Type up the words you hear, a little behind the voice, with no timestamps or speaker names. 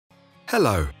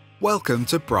Hello, welcome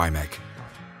to Brymec.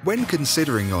 When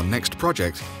considering your next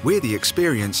project, we're the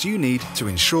experience you need to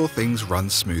ensure things run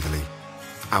smoothly.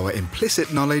 Our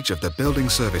implicit knowledge of the building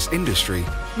service industry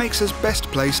makes us best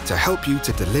placed to help you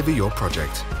to deliver your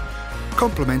project.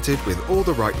 Complemented with all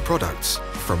the right products,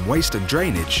 from waste and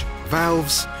drainage,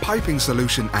 valves, piping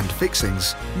solution and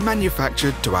fixings,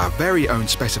 manufactured to our very own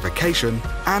specification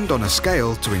and on a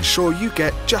scale to ensure you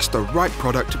get just the right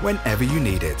product whenever you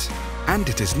need it. And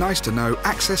it is nice to know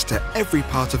access to every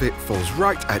part of it falls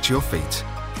right at your feet.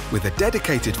 With a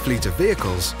dedicated fleet of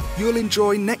vehicles, you'll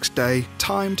enjoy next day,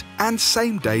 timed and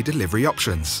same-day delivery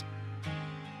options.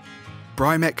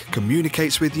 Brymec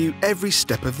communicates with you every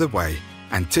step of the way,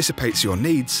 anticipates your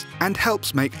needs and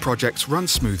helps make projects run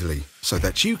smoothly so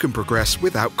that you can progress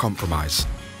without compromise.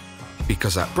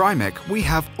 Because at Brymec we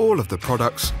have all of the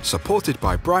products supported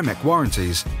by Brymec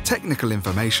warranties, technical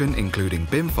information including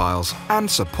BIM files and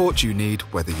support you need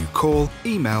whether you call,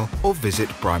 email or visit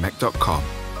brymec.com.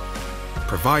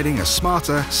 Providing a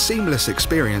smarter, seamless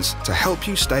experience to help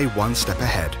you stay one step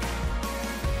ahead.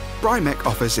 Brymec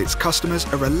offers its customers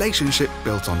a relationship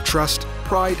built on trust,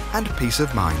 pride and peace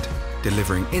of mind,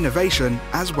 delivering innovation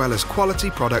as well as quality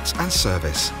products and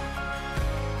service.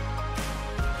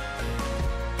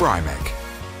 Brymec.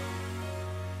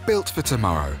 Built for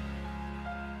tomorrow.